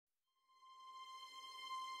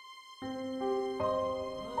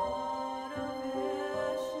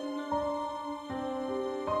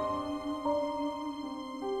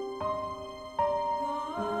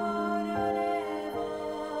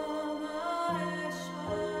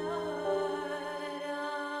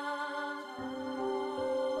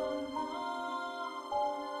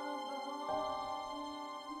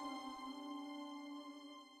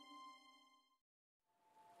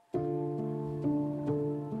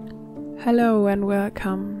Hello and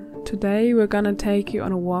welcome. Today we're gonna take you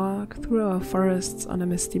on a walk through our forests on a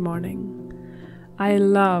misty morning. I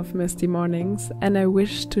love misty mornings and I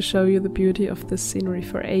wish to show you the beauty of this scenery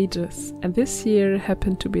for ages, and this year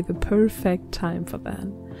happened to be the perfect time for that.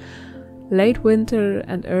 Late winter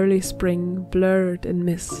and early spring blurred in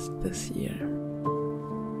mist this year.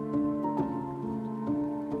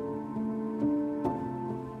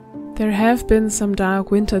 There have been some dark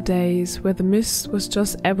winter days where the mist was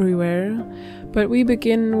just everywhere, but we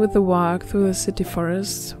begin with the walk through the city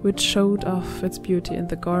forest, which showed off its beauty in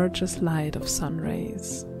the gorgeous light of sun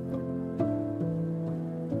rays.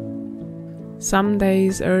 Some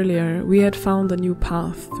days earlier we had found a new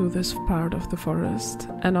path through this part of the forest,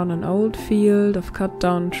 and on an old field of cut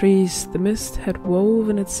down trees the mist had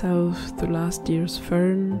woven itself through last year's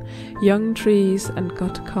fern, young trees, and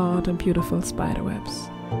got caught in beautiful spiderwebs.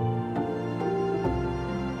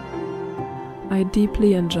 I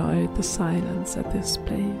deeply enjoyed the silence at this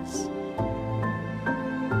place.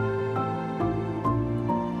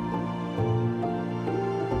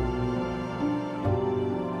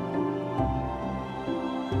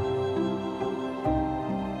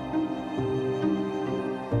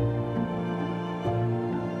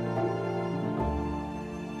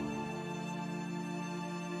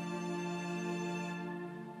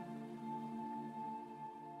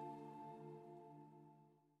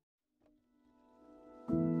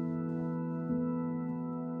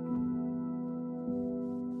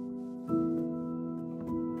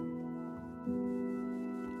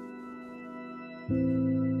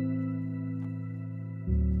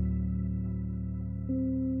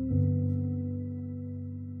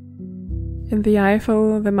 In the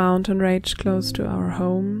Eifel, the mountain range close to our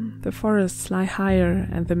home, the forests lie higher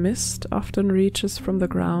and the mist often reaches from the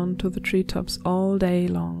ground to the treetops all day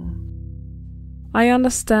long. I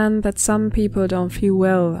understand that some people don't feel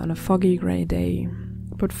well on a foggy grey day,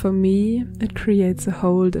 but for me it creates a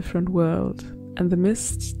whole different world, and the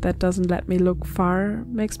mist that doesn't let me look far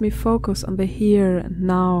makes me focus on the here and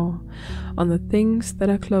now, on the things that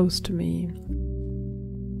are close to me.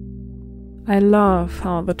 I love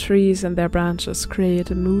how the trees and their branches create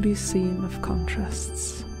a moody scene of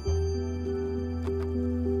contrasts.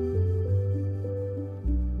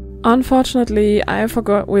 Unfortunately, I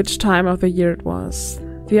forgot which time of the year it was.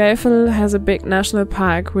 The Eifel has a big national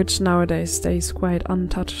park which nowadays stays quite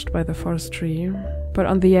untouched by the forestry, but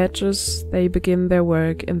on the edges they begin their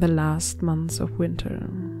work in the last months of winter.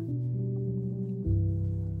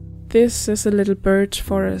 This is a little birch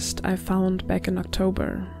forest I found back in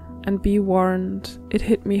October. And be warned, it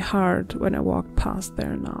hit me hard when I walked past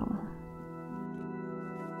there now.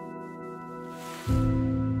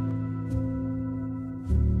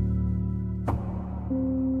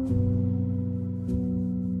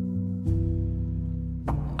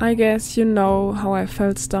 I guess you know how I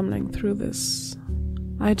felt stumbling through this.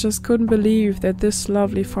 I just couldn't believe that this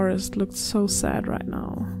lovely forest looked so sad right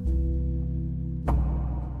now.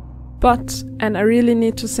 But, and I really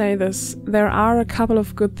need to say this, there are a couple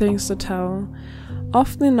of good things to tell.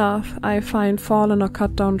 Often enough I find fallen or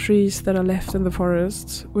cut down trees that are left in the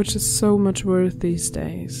forest, which is so much worth these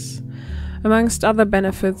days. Amongst other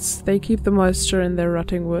benefits, they keep the moisture in their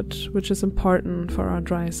rotting wood, which is important for our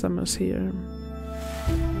dry summers here.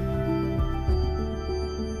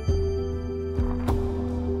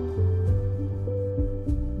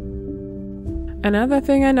 Another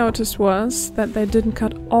thing I noticed was that they didn't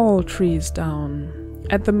cut all trees down.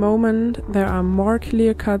 At the moment there are more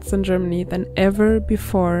clear cuts in Germany than ever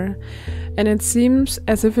before, and it seems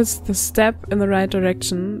as if it's the step in the right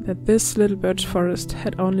direction that this little birch forest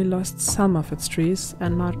had only lost some of its trees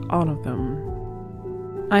and not all of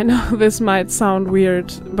them. I know this might sound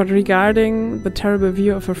weird, but regarding the terrible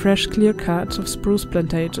view of a fresh clear cut of spruce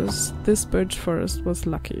plantages, this birch forest was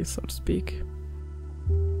lucky, so to speak.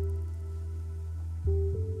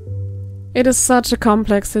 It is such a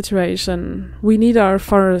complex situation. We need our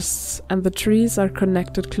forests, and the trees are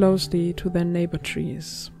connected closely to their neighbor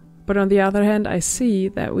trees. But on the other hand, I see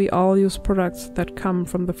that we all use products that come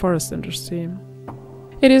from the forest industry.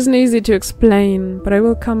 It isn't easy to explain, but I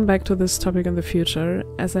will come back to this topic in the future,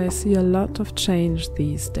 as I see a lot of change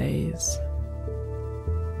these days.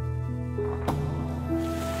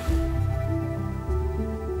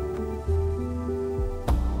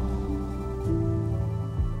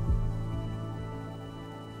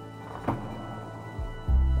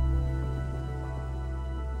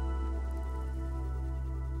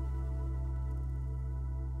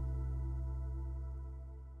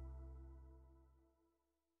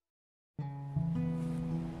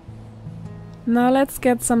 Now let's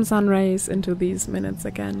get some sun rays into these minutes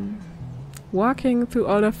again. Walking through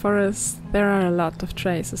older forests, there are a lot of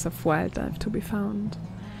traces of wildlife to be found.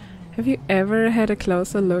 Have you ever had a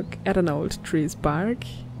closer look at an old tree's bark?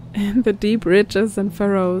 In the deep ridges and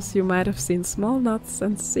furrows you might have seen small nuts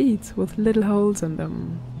and seeds with little holes in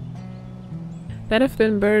them. That have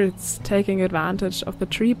been birds taking advantage of the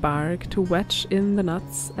tree bark to wedge in the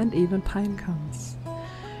nuts and even pine cones.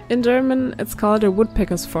 In German it's called a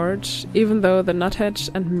woodpecker's forge, even though the nuthatch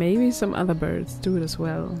and maybe some other birds do it as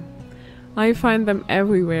well. I find them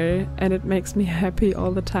everywhere and it makes me happy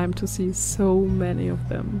all the time to see so many of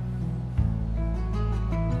them.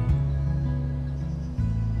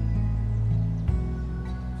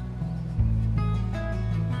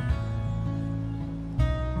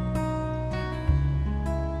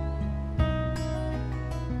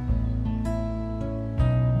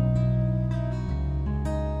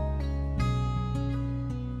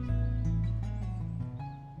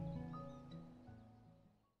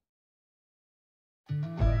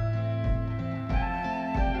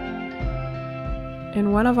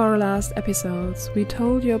 In one of our last episodes, we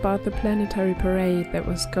told you about the planetary parade that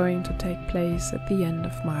was going to take place at the end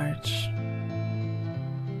of March.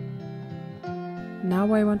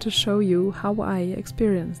 Now I want to show you how I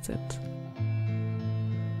experienced it.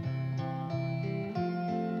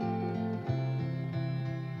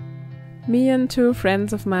 Me and two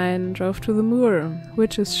friends of mine drove to the Moor,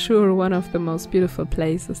 which is sure one of the most beautiful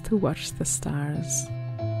places to watch the stars.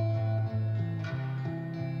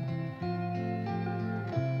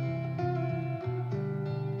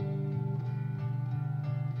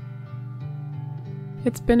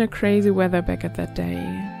 It's been a crazy weather back at that day.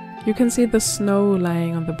 You can see the snow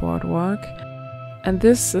lying on the boardwalk, and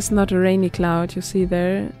this is not a rainy cloud you see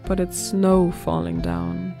there, but it's snow falling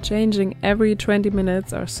down, changing every 20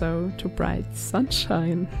 minutes or so to bright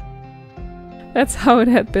sunshine. That's how it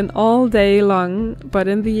had been all day long, but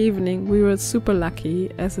in the evening we were super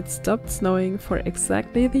lucky as it stopped snowing for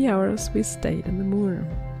exactly the hours we stayed in the Moor.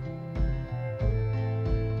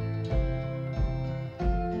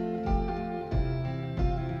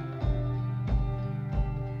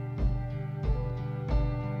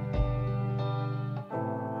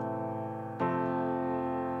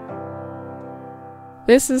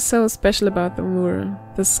 This is so special about the Moor.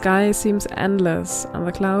 The sky seems endless and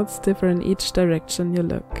the clouds differ in each direction you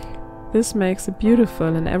look. This makes it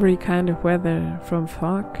beautiful in every kind of weather, from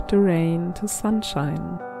fog to rain to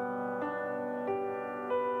sunshine.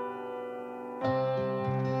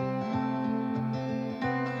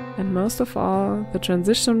 And most of all, the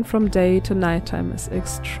transition from day to nighttime is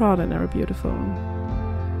extraordinarily beautiful.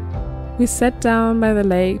 We sat down by the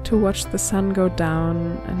lake to watch the sun go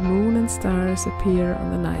down and moon and stars appear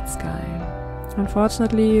on the night sky.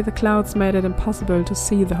 Unfortunately, the clouds made it impossible to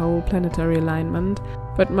see the whole planetary alignment,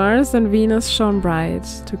 but Mars and Venus shone bright,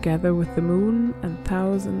 together with the moon and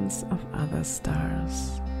thousands of other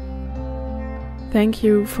stars. Thank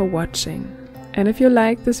you for watching. And if you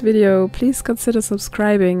liked this video, please consider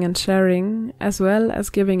subscribing and sharing, as well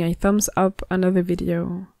as giving a thumbs up under the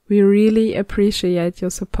video. We really appreciate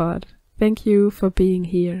your support. Thank you for being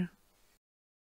here.